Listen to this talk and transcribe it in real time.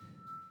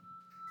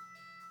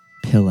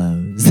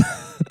Pillows.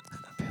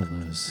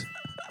 Pillows.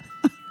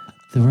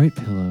 The right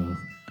pillow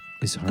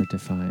is hard to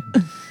find.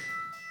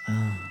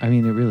 I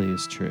mean, it really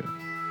is true.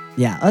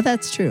 Yeah. Oh,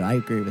 that's true. I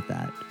agree with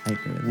that.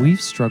 We've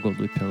struggled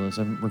with pillows.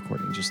 I'm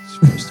recording just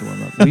first to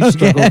warm up.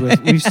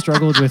 We've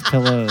struggled with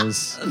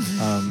pillows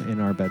in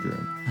our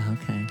bedroom.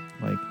 Okay.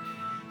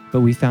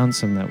 But we found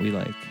some that we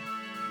like.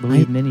 But we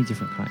have many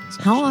different kinds.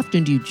 Actually. How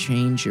often do you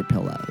change your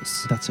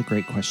pillows? That's a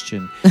great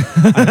question.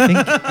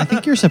 I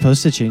think you're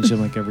supposed to change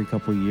them like every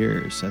couple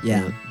years.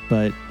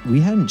 But we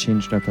hadn't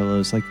changed our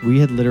pillows. Like we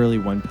had literally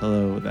one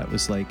pillow that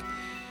was like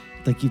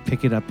you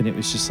pick it up and it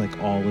was just like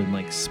all in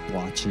like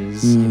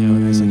splotches, you know.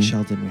 And I was like,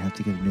 Sheldon, we have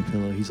to get a new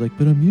pillow. He's like,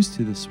 but I'm used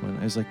to this one.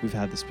 I was like, we've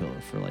had this pillow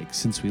for like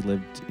since we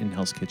lived in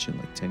Hell's Kitchen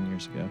like 10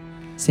 years ago.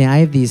 See, I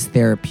have these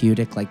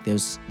therapeutic, like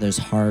those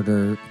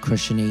harder,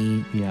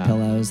 cushiony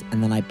pillows,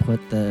 and then I put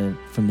the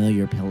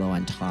familiar pillow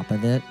on top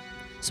of it,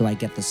 so I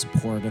get the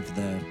support of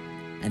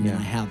and then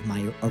I have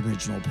my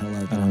original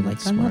pillow that I'm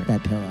like, I love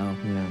that pillow.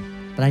 Yeah.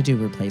 But I do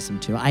replace them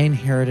too. I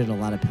inherited a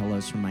lot of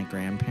pillows from my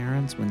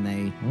grandparents when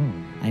they,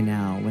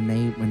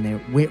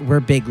 we're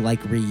big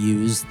like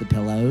reuse the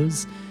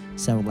pillows.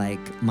 So like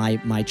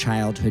my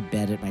childhood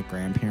bed at my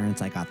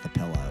grandparents, I got the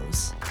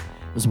pillows.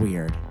 It was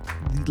weird.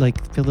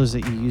 Like pillows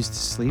that you use to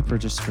sleep or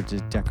just for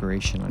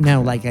decoration?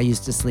 No, like I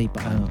used to sleep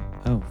on.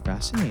 Oh,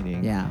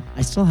 fascinating. Yeah,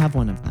 I still have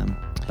one of them,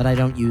 but I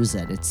don't use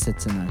it. It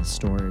sits in a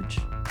storage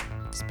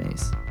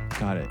space.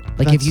 Got it.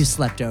 Like if you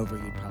slept over,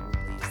 you'd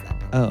probably use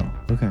that pillow.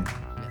 Oh, okay. Yeah.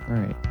 All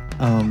right.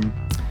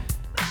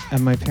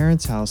 At my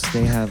parents' house,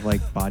 they have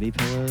like body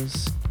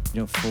pillows,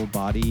 full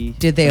body.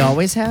 Did they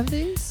always have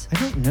these? I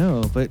don't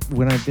know, but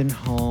when I've been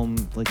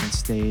home, and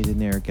stayed in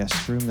their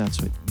guest room,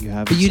 that's what you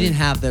have. But you didn't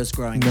have those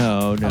growing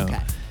up? No. Okay.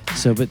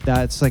 So, but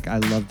that's I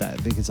love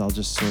that because I'll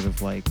just sort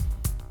of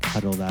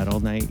cuddle that all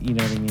night. You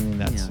know what I mean?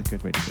 And that's a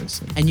good way to go to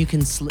sleep. And you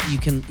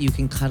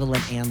can cuddle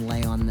it and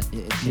lay on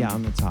the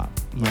on the top.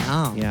 Yeah.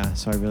 Wow. Yeah.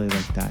 So I really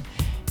like that.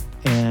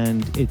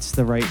 And it's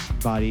the right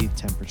body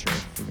temperature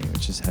for me,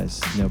 which just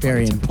has no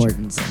very body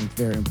important.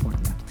 Very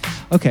important.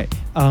 Okay.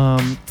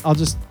 I'll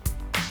just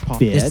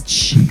pop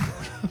bitch.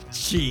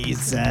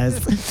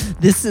 Jesus.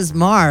 This is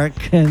Mark.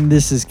 And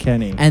this is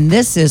Kenny. And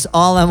this is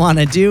All I Want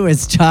to Do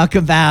Is Talk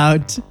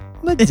About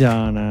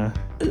Madonna.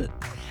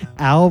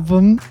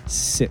 Album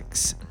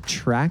 6.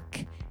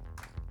 Track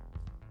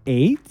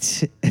 8.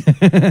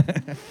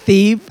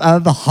 Thief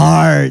of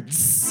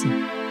Hearts.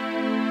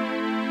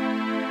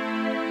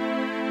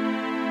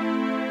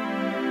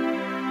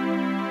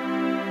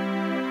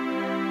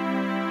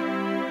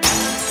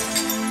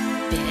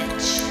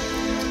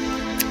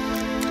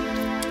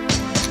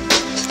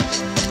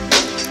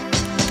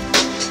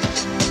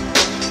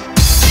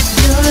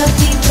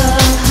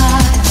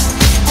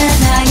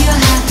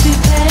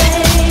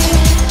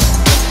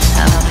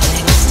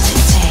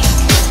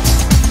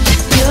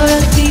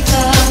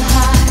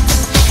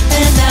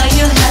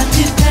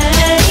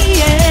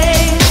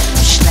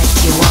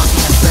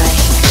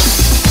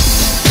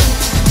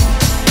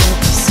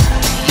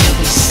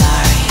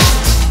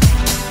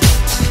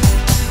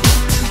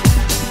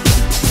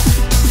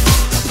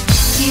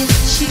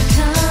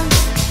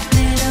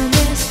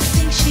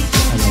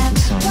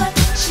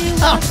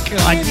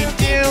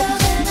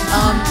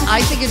 I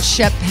think it's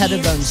Shep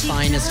Pettibone's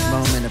finest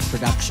moment of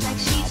production on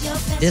the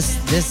album.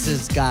 This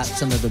has got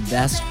some of the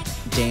best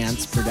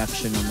dance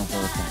production on the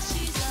whole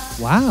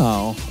thing.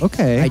 Wow.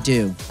 Okay. I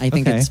do. I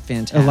think it's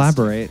fantastic.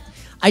 Elaborate.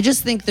 I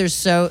just think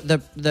there's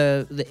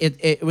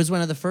it was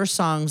one of the first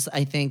songs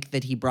I think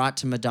that he brought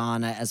to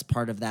Madonna as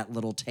part of that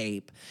little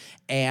tape,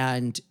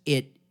 and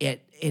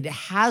it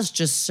has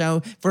just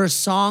so, for a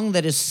song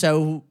that is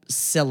so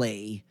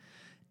silly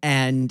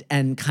and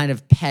kind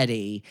of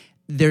petty,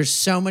 there's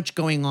so much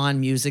going on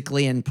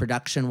musically and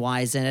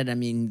production-wise in it. I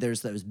mean,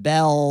 there's those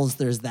bells,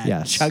 there's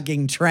that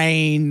chugging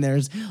train,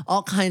 there's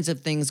all kinds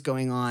of things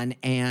going on,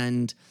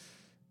 and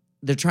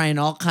they're trying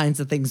all kinds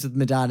of things with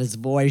Madonna's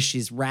voice.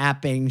 She's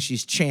rapping,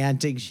 she's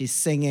chanting, she's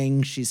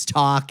singing, she's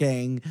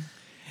talking.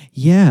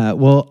 Yeah,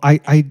 well,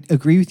 I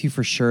agree with you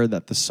for sure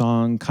that the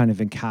song kind of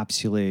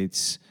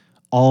encapsulates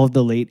all of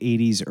the late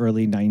 80s,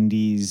 early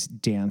 90s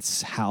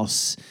dance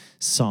house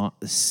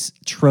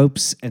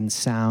tropes and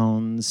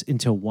sounds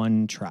into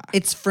one track.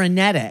 It's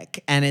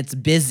frenetic and it's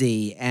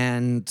busy,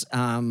 and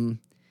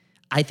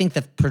I think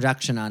the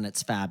production on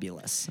it's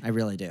fabulous. I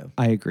really do.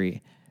 I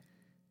agree.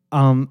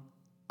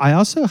 I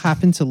also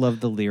happen to love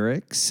the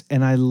lyrics,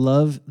 and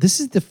this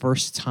is the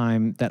first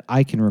time that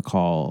I can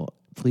recall,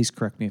 please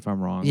correct me if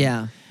I'm wrong,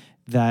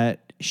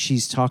 that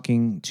she's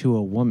talking to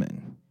a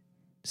woman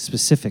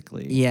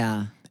specifically.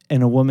 Yeah.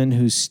 And a woman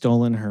who's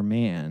stolen her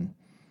man.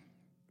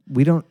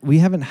 We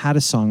haven't had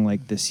a song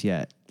like this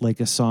yet. Like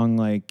a song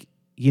like,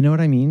 you know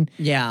what I mean?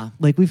 Yeah.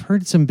 Like we've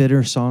heard some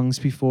bitter songs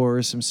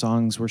before, some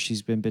songs where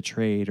she's been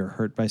betrayed or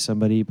hurt by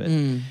somebody, but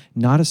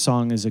not a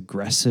song as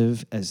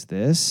aggressive as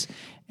this.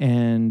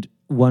 And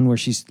one where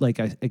she's like,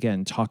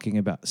 again, talking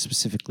about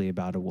specifically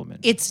about a woman.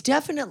 It's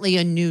definitely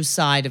a new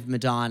side of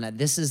Madonna.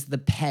 This is the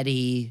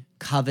petty,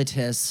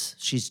 covetous.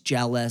 She's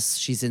jealous.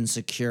 She's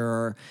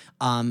insecure.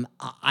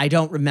 I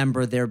don't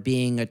remember there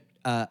being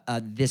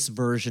this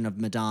version of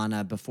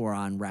Madonna before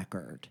on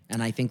record,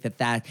 and I think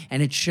that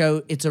and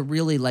it's a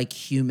really like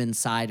human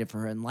side of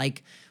her, and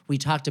like we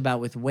talked about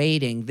with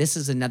Waiting, this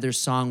is another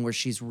song where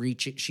she's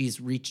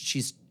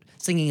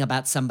singing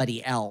about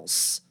somebody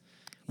else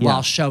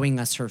while showing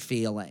us her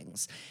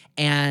feelings,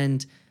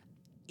 and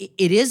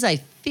it is, I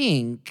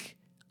think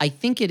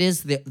it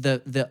is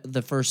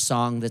the first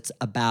song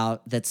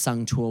that's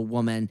sung to a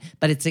woman,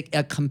 but it's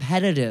a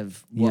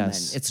competitive woman.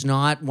 Yes. It's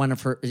not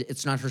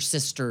it's not her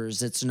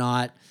sisters. It's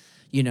not,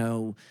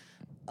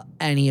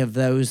 any of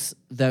those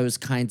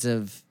kinds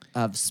of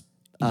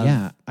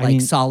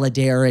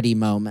solidarity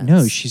moments.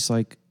 No, she's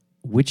like,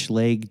 which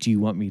leg do you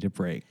want me to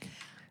break?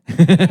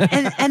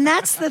 and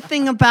that's the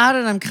thing about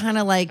it. I'm kind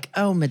of like,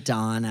 oh,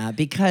 Madonna,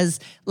 because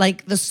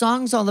like the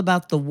song's all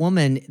about the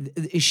woman.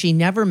 She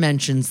never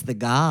mentions the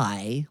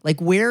guy.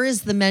 Like, where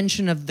is the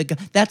mention of the guy?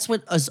 That's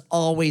what has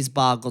always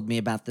boggled me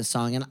about this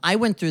song. And I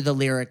went through the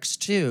lyrics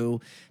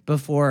too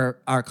before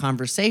our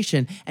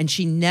conversation, and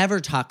she never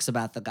talks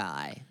about the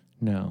guy.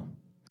 No.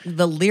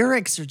 The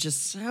lyrics are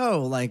just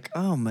so like,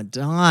 oh,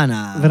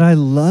 Madonna. But I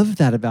love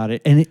that about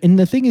it. And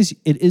the thing is,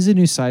 it is a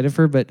new side of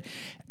her, but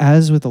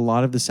as with a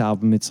lot of this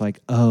album, it's like,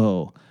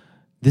 oh,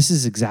 this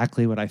is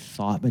exactly what I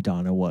thought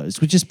Madonna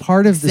was, which is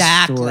part of the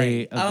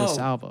story of this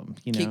album.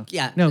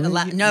 Yeah. No,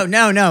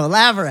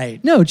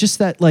 elaborate. No, just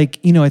that, like,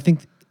 I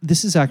think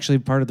this is actually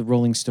part of the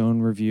Rolling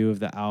Stone review of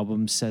the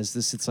album says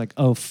this. It's like,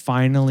 oh,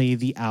 finally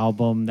the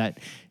album that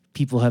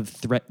people have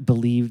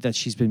believed that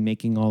she's been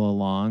making all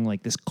along,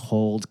 like this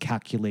cold,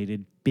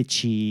 calculated,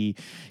 bitchy,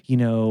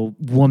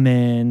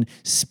 woman,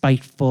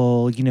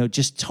 spiteful,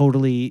 just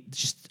totally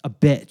just a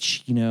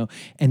bitch,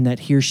 and that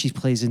here she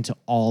plays into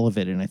all of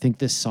it. And I think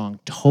this song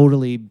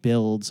totally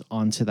builds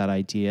onto that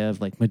idea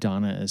of like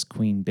Madonna as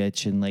queen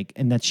bitch,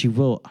 and that she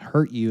will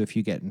hurt you if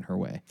you get in her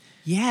way.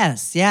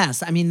 Yes.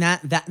 I mean,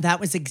 that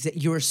was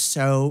you're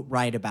so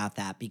right about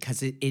that,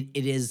 because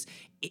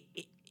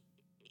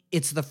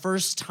it's the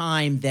first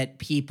time that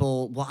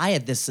I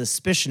had this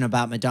suspicion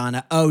about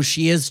Madonna. Oh,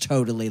 she is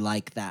totally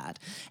like that.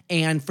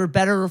 And for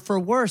better or for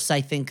worse, I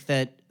think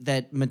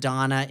that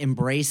Madonna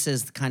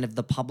embraces kind of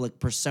the public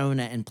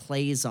persona and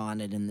plays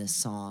on it in this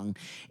song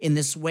in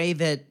this way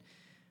that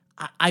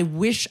I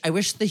wish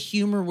the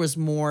humor was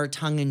more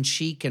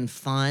tongue-in-cheek and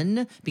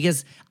fun,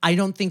 because I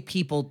don't think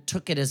people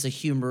took it as a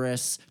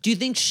humorous. Do you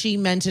think she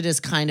meant it as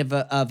kind of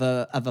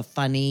a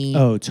funny?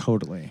 Oh,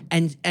 totally.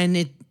 And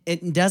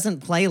it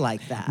doesn't play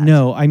like that.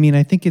 No, I mean,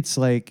 I think it's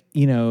like,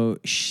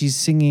 she's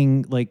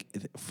singing like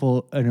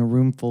in a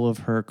room full of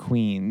her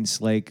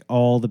queens, like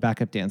all the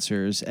backup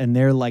dancers, and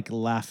they're like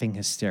laughing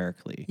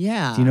hysterically.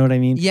 Yeah. Do you know what I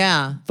mean?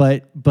 Yeah.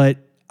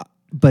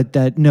 But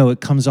that, no, it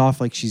comes off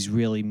like she's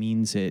really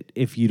means it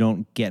if you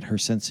don't get her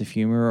sense of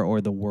humor or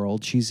the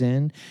world she's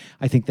in.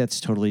 I think that's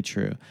totally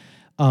true.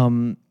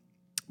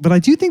 But I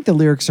do think the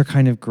lyrics are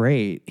kind of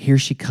great. Here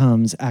she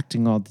comes,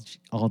 acting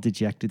all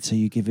dejected, so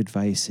you give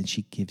advice and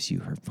she gives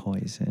you her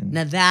poison.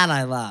 Now that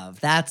I love.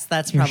 That's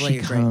Here probably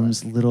a she great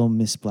comes, one. little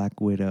Miss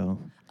Black Widow.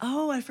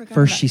 Oh, I forgot.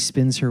 First she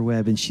spins her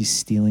web and she's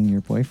stealing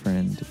your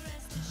boyfriend.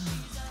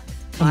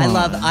 I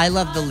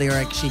love the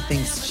lyric. She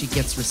thinks she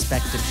gets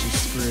respect if she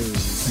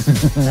screws.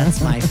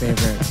 That's my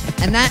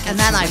favorite. And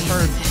that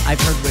I've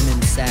heard women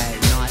say,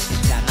 not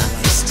exactly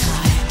like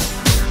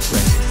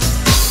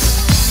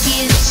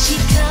Here she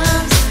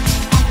comes,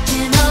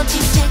 acting all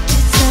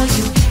dejected, so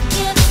you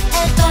give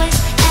advice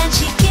and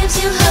she gives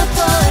you her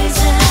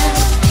poison.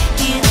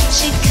 Here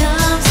she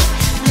comes,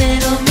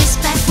 little Miss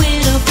Black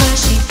Widow,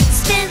 first she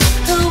spins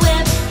her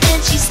web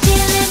and she's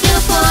stealing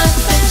your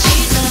boyfriend.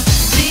 She's a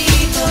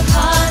thief of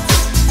hearts.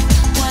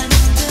 What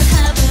will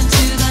happen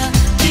to the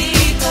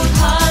thief of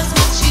hearts?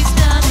 What she's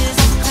done is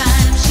a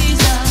crime.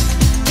 She's a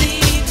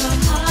thief of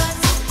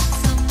hearts.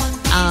 Someone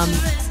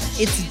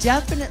It's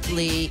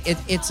definitely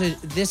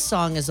this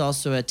song is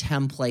also a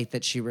template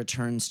that she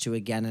returns to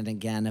again and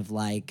again of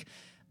like,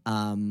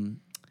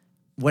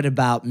 what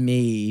about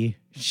me?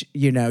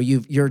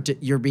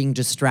 You're being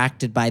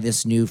distracted by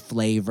this new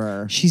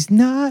flavor. She's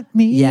not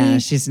me. Yeah,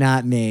 she's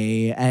not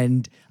me,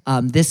 and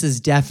this is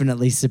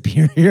definitely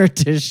superior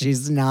to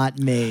She's Not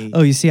Me.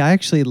 Oh, you see, I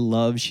actually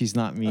love She's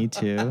Not Me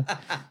too.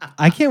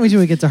 I can't wait till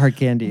we get to Hard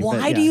Candy.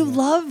 Why do you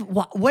love?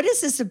 What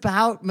is this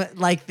about?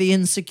 Like the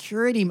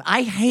insecurity?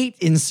 I hate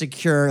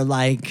insecure.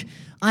 Like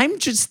I'm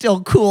just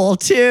still cool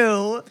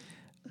too.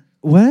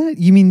 What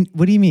you mean?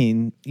 What do you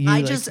mean?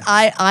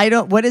 I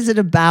don't. What is it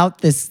about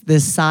this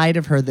side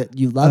of her that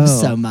you love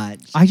so much?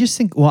 I just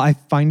think. Well, I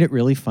find it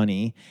really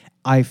funny.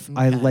 I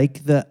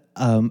like the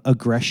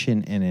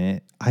aggression in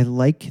it. I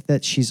like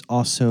that she's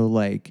also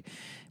like,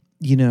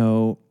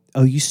 oh,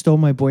 you stole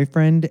my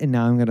boyfriend and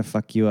now I'm gonna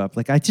fuck you up.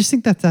 Like I just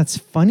think that's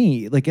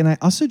funny. Like, and I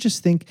also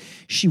just think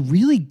she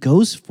really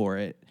goes for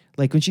it.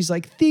 Like when she's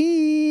like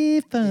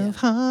thief of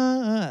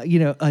heart,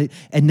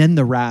 and then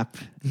the rap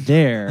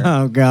there.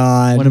 Oh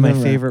God. One of my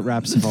favorite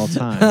raps of all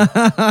time.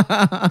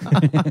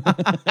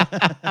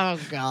 Oh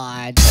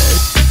God.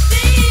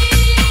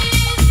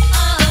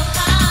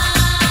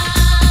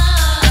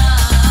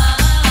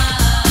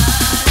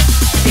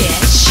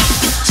 Bitch,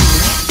 you do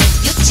it,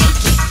 you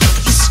take it,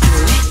 you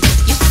screw it,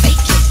 you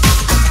fake it.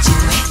 I do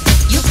it,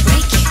 you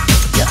break it,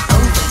 you're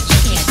over, you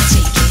can't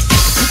take it.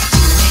 You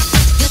do it,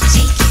 you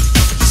take it,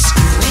 you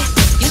screw it,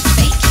 you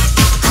fake it.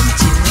 I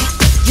do it,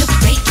 you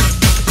break it,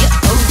 you're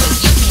over,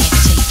 you can't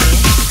take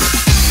it.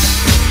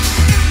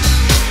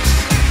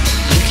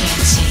 You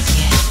can't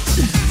take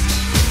it.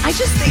 I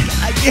just think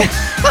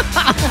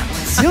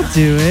You'll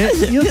do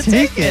it. You'll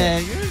take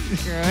it. You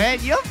screw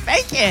it. You'll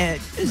fake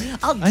it.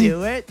 I'll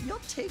do it. You'll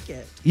take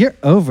it. You're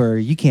over.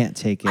 You can't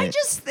take it. I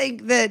just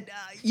think that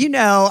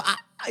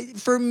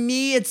for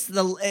me, it's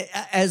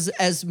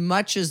as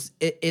much as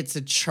it's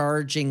a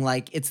charging,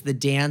 like it's the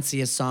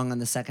danciest song on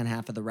the second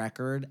half of the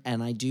record,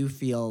 and I do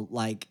feel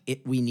like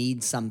we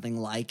need something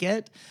like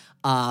it.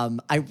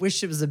 I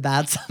wish it was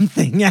about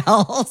something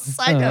else.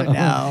 I don't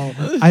know.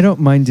 I don't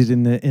mind it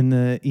in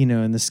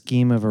the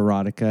scheme of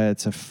erotica.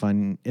 It's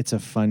a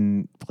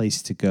fun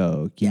place to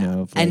go. You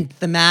know, and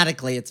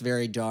thematically, it's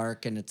very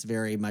dark and it's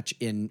very much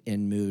in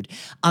mood.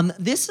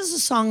 This is a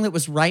song that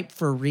was ripe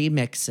for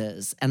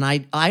remixes, and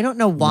I don't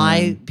know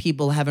why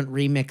people haven't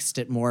remixed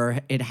it more.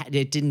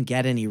 It didn't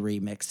get any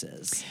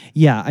remixes.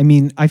 Yeah, I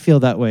mean, I feel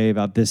that way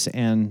about this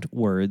and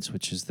Words,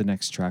 which is the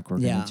next track we're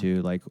going to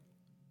do. Like,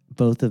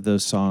 both of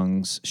those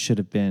songs should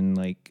have been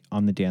like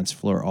on the dance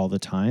floor all the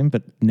time,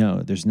 but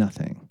no, there's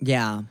nothing.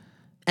 Yeah.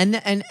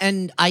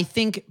 And I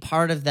think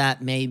part of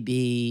that may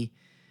be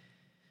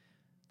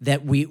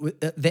that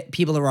that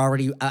people are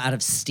already out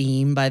of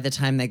steam by the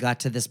time they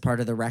got to this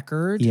part of the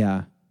record.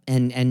 Yeah.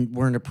 And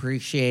weren't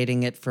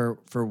appreciating it for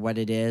what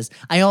it is.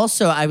 I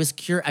was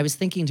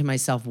thinking to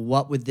myself,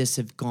 what would this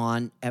have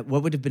gone at?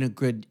 What would have been a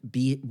good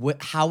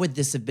how would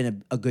this have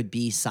been a good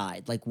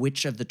B-side? Like,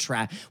 which of the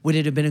track would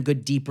it have been a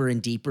good deeper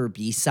and deeper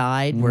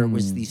B-side where it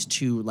was these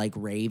two like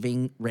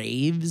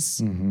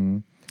raves? Mm-hmm.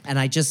 And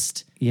I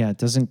just it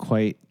doesn't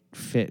quite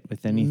fit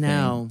with anything.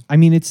 No. I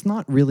mean, it's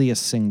not really a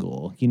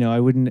single. It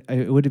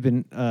would have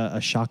been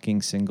a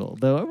shocking single,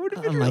 though it would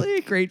have been really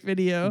a great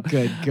video.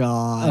 Good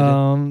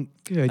God.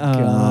 Good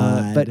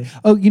God. But,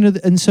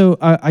 and so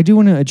I do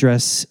want to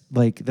address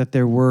like that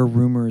there were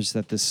rumors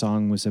that this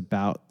song was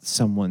about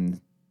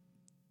someone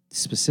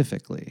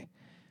specifically.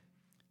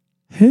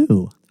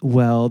 Who?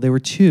 Well, there were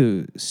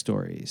two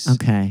stories.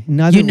 Okay.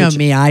 Neither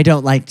me, I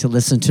don't like to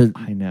listen to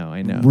I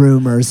know.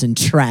 rumors and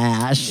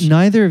trash.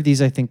 Neither of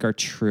these I think are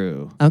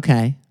true.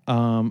 Okay.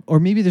 Or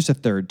maybe there's a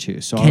third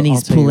too. So Kenny's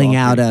I'll tell you pulling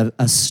all out three.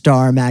 a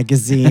Star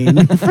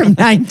magazine from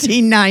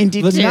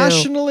 1992. The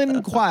National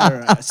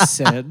Enquirer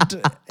said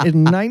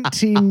in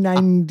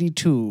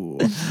 1992.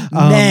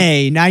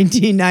 May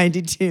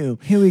 1992.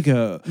 Here we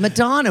go.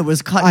 Madonna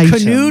was caught Item.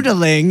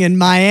 canoodling in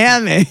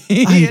Miami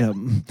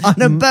Item. on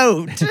a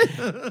boat.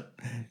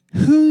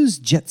 Who's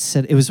jet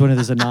set? It was one of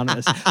those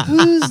anonymous.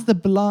 Who's the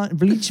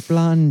bleach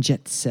blonde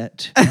jet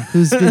set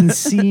who's been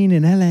seen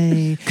in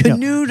L.A.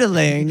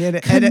 Canoodling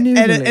at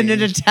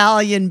an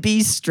Italian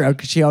bistro,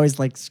 because she always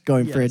likes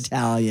going for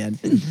Italian.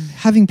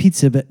 Having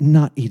pizza but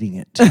not eating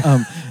it.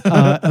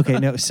 Okay,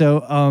 no.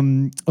 So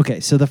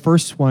so the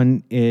first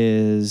one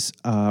is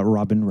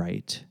Robin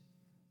Wright.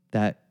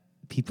 That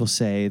people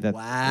say that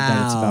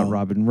it's about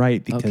Robin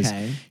Wright because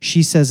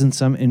she says in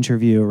some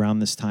interview around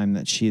this time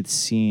that she had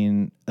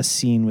seen a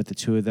scene with the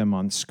two of them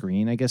on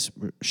screen. I guess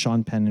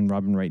Sean Penn and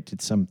Robin Wright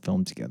did some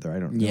film together. I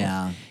don't know.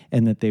 Yeah.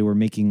 And that they were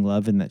making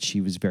love and that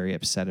she was very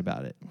upset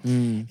about it.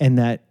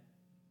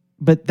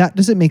 But that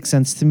doesn't make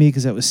sense to me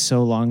because that was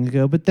so long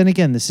ago. But then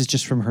again, this is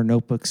just from her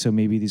notebook, so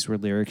maybe these were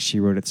lyrics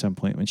she wrote at some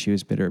point when she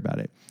was bitter about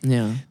it.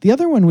 Yeah. The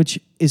other one, which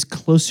is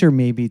closer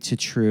maybe to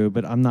true,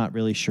 but I'm not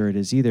really sure it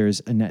is either,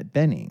 is Annette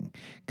Bening.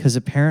 Because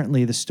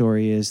apparently the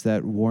story is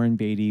that Warren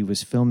Beatty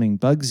was filming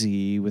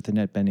Bugsy with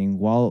Annette Bening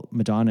while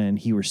Madonna and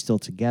he were still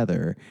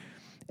together,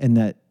 and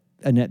that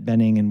Annette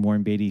Bening and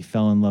Warren Beatty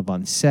fell in love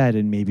on set,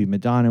 and maybe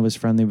Madonna was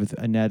friendly with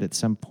Annette at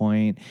some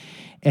point.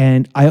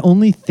 And I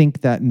only think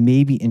that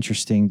may be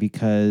interesting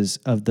because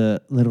of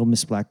the Little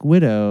Miss Black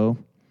Widow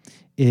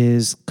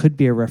could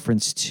be a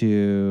reference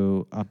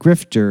to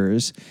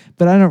Grifters,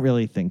 but I don't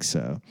really think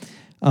so.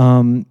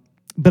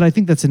 But I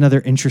think that's another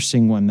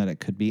interesting one that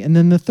it could be. And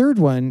then the third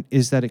one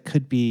is that it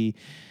could be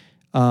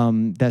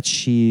that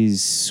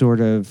she's sort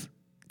of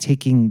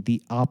taking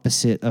the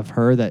opposite of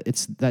her,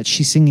 that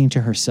she's singing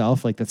to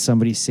herself, like that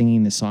somebody's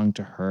singing the song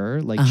to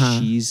her, like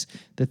she's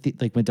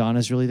like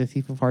Madonna's really the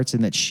thief of hearts,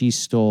 and that she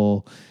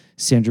stole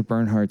Sandra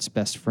Bernhardt's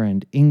best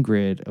friend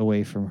Ingrid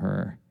away from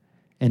her,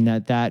 and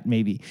that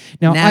maybe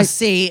now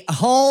see,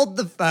 hold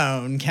the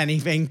phone, Kenny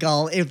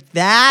Finkel. If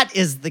that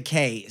is the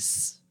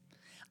case,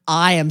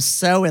 I am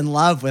so in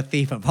love with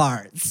Thief of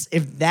Hearts.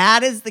 If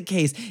that is the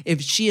case, if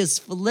she has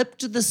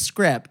flipped the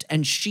script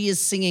and she is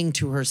singing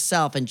to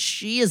herself and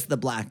she is the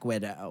Black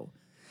Widow,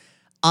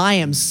 I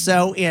am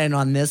so in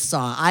on this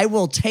song. I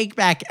will take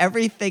back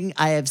everything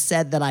I have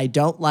said that I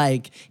don't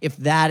like if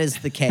that is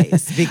the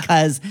case,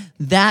 because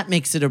that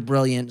makes it a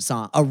brilliant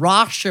song. A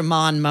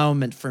Rashomon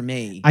moment for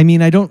me. I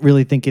mean, I don't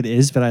really think it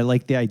is, but I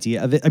like the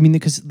idea of it. I mean,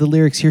 because the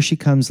lyrics, here she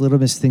comes, little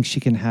miss thinks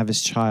she can have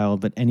his child,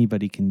 but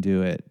anybody can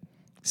do it.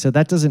 So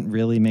that doesn't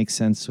really make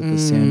sense with the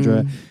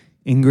Sandra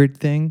Ingrid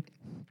thing.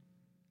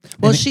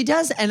 Well, she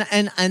does,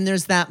 and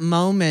there's that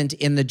moment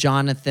in the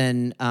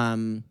Jonathan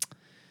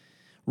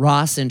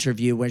Ross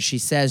interview where she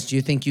says, "Do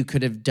you think you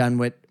could have done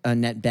what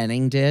Annette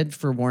Bening did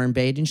for Warren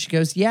Beatty?" And she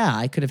goes, "Yeah,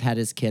 I could have had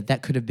his kid.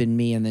 That could have been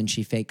me." And then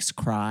she fakes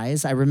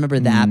cries. I remember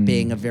that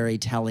being a very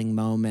telling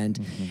moment.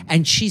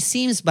 And she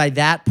seems by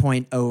that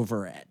point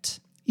over it.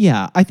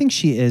 Yeah, I think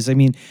she is. I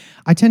mean,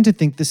 I tend to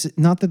think this,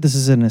 not that this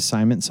is an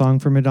assignment song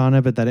for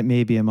Madonna, but that it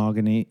may be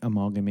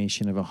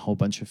amalgamation of a whole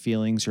bunch of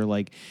feelings, or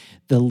like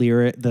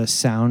the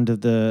sound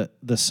of the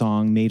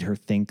song made her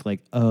think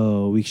like,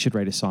 oh, we should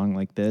write a song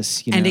like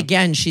this. You know? And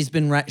again, she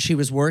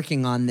was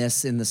working on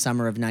this in the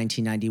summer of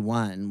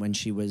 1991 when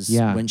she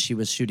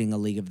was shooting A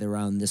League of Their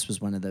Own. This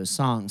was one of those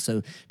songs.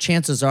 So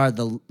chances are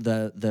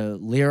the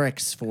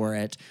lyrics for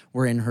it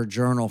were in her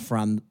journal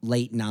from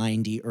late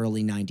 90,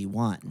 early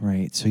 91.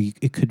 Right. So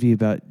it could be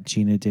about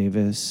Gina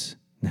Davis.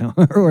 No,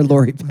 or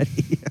Lori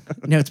Petty.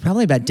 No, it's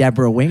probably about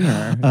Deborah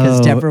Winger,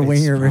 because Deborah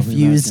Winger probably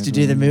refused about to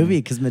do the Deborah movie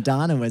because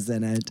Madonna was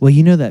in it. Well,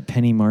 you know that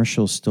Penny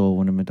Marshall stole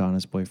one of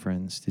Madonna's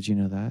boyfriends. Did you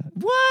know that?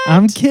 What?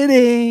 I'm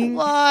kidding.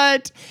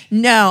 What?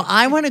 No,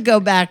 I want to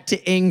go back to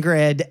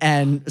Ingrid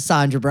and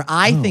Sandra Bernhard.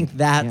 I think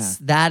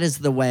that is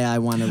the way I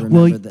want to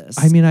remember this.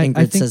 I mean, I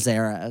Ingrid think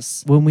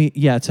Cesares.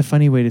 it's a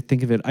funny way to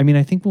think of it. I mean,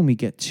 I think when we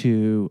get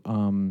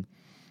to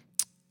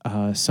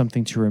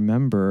Something to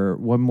Remember,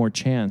 One More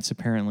Chance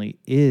apparently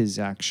is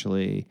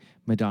actually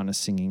Madonna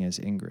singing as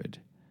Ingrid.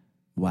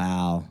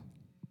 Wow.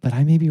 But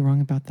I may be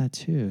wrong about that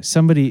too.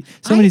 Somebody's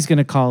going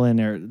to call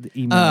in or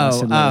email us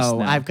and let us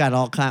know. I've got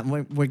all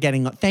we're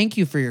getting. Thank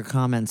you for your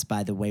comments,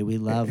 by the way. We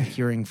love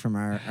hearing from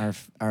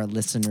our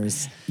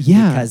listeners.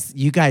 Yeah, because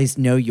you guys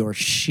know your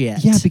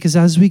shit. Yeah, because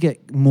as we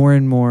get more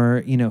and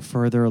more,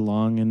 further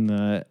along in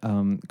the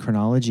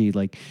chronology,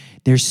 like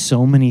there's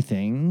so many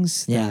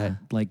things.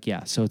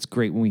 So it's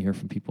great when we hear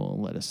from people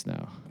and let us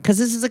know. Because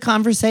this is a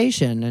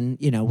conversation, and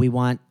we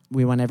want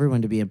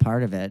everyone to be a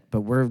part of it,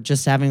 but we're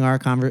just having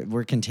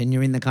we're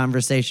continuing the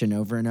conversation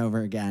over and over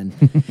again.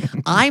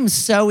 I'm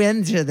so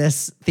into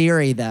this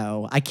theory,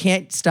 though. I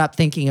can't stop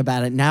thinking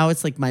about it. Now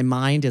it's like my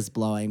mind is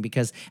blowing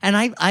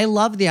and I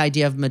love the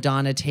idea of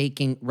Madonna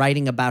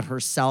writing about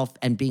herself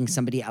and being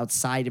somebody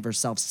outside of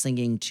herself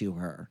singing to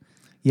her.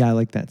 Yeah, I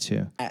like that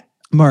too.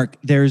 Mark,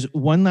 there's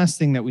one last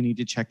thing that we need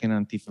to check in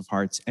on Thief of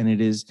Hearts, and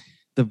it is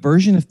the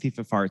version of Thief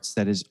of Hearts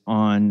that is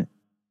on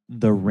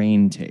the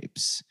Rain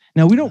tapes.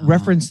 Now, we don't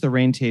reference the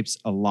Rain tapes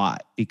a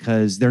lot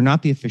because they're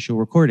not the official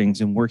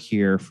recordings, and we're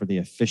here for the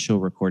official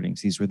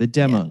recordings. These were the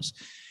demos.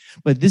 Yeah.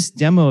 But this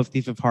demo of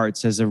Thief of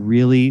Hearts has a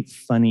really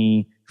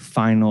funny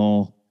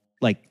final,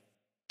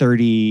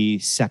 30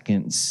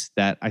 seconds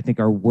that I think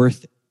are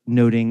worth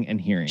noting and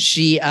hearing.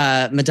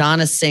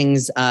 Madonna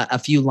sings a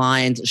few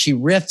lines. She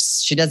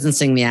riffs. She doesn't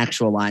sing the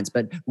actual lines,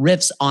 but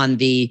riffs on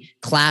the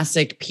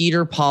classic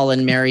Peter, Paul,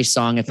 and Mary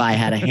song, If I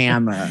Had a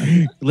Hammer.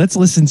 Let's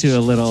listen to a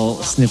little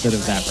snippet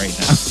of that right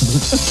now.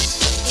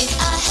 If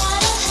I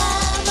had a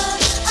hammer,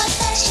 I'd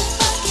bash your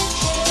fucking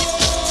head.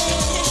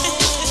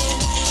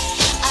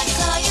 I'd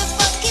claw your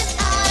fucking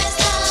eyes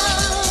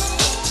out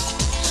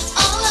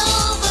all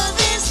over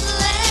this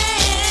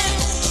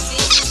land.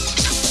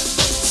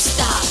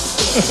 Stop,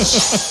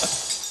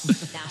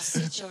 bitch. Now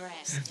sit your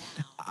ass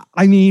down.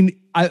 I mean,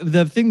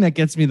 the thing that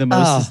gets me the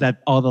most is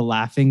that all the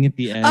laughing at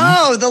the end.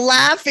 Oh, the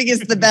laughing is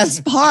the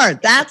best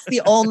part. That's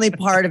the only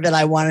part of it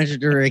I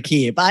wanted her to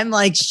keep. I'm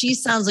like, she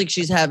sounds like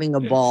she's having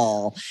a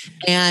ball.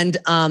 And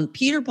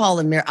Peter, Paul,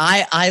 and Mary,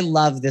 I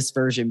love this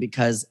version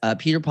because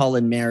Peter, Paul,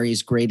 and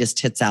Mary's Greatest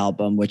Hits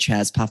album, which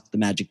has Puff the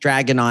Magic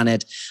Dragon on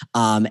it,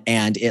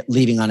 and it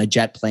Leaving on a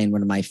Jet Plane,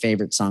 one of my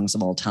favorite songs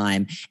of all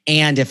time,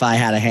 and If I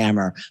Had a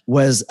Hammer,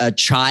 was a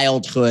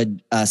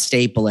childhood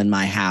staple in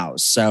my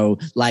house. So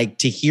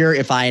to hear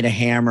If I Had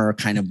a Hammer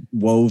kind of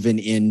woven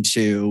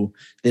into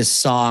this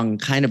song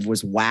kind of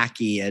was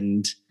wacky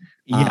and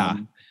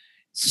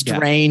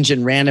strange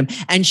and random.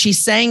 And she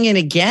sang it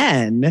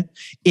again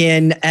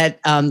at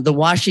the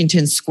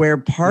Washington Square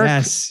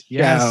Park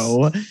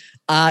show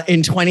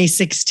in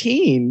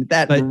 2016.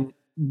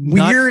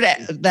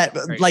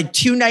 Like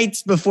 2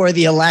 nights before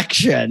the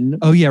election.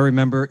 Oh yeah,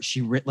 remember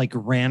she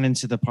ran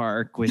into the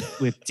park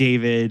with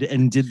David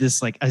and did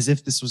this as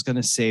if this was going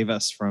to save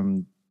us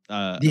from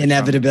the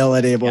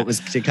inevitability of what was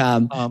to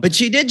come. But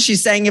she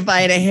sang If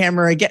I Had a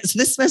Hammer again. So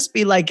this must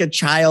be like a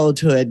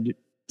childhood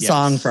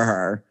song for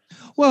her.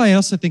 Well, I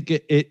also think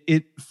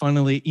it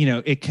funnily,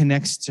 it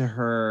connects to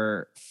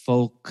her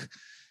folk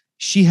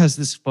she has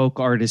this folk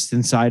artist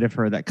inside of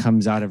her that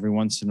comes out every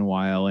once in a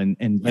while,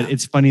 but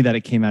it's funny that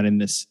it came out in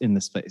this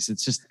place.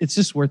 It's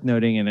just worth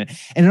noting, and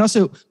it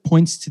also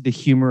points to the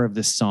humor of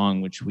the song,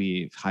 which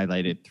we've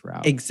highlighted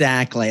throughout.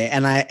 Exactly,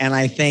 and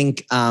I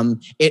think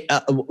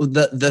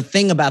the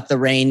thing about the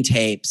Rain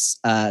tapes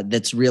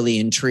that's really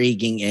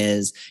intriguing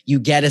is you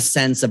get a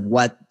sense of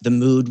what the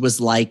mood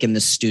was like in the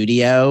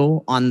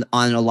studio on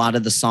a lot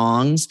of the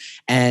songs,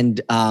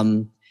 and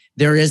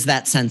there is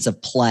that sense of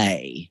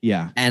play.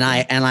 Yeah. And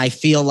I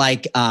feel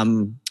like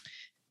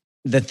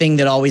the thing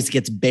that always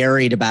gets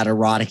buried about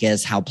erotica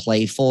is how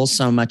playful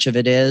so much of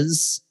it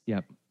is.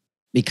 Yep.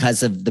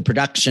 Because of the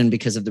production,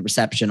 because of the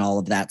reception, all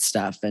of that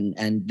stuff. And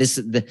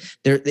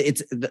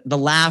the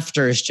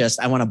laughter is just,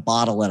 I want to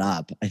bottle it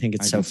up. I think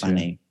it's so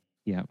funny.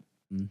 Yeah.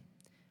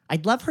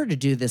 I'd love her to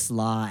do this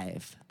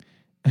live.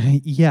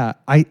 Yeah.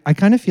 I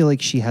kind of feel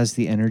like she has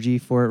the energy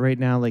for it right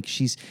now. Like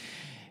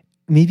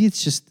maybe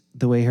it's just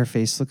the way her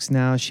face looks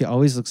now. She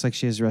always looks like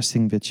she has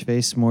resting bitch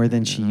face more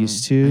than she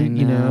used to,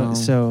 you know?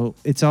 So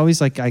it's always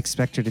like, I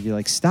expect her to be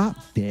like, stop,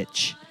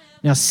 bitch.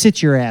 Now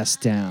sit your ass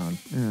down.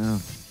 Oh,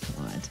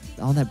 God.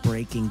 All that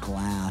breaking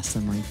glass.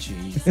 I'm like,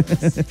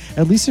 Jesus.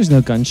 At least there's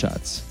no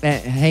gunshots.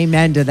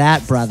 Amen to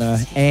that, brother.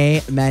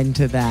 Amen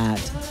to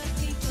that.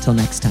 Till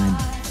next time.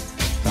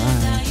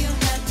 Bye.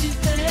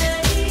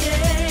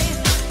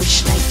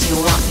 Which night do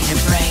you want me to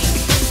bring?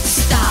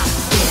 Stop,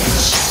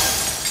 bitch.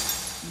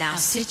 Now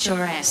sit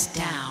your ass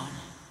down.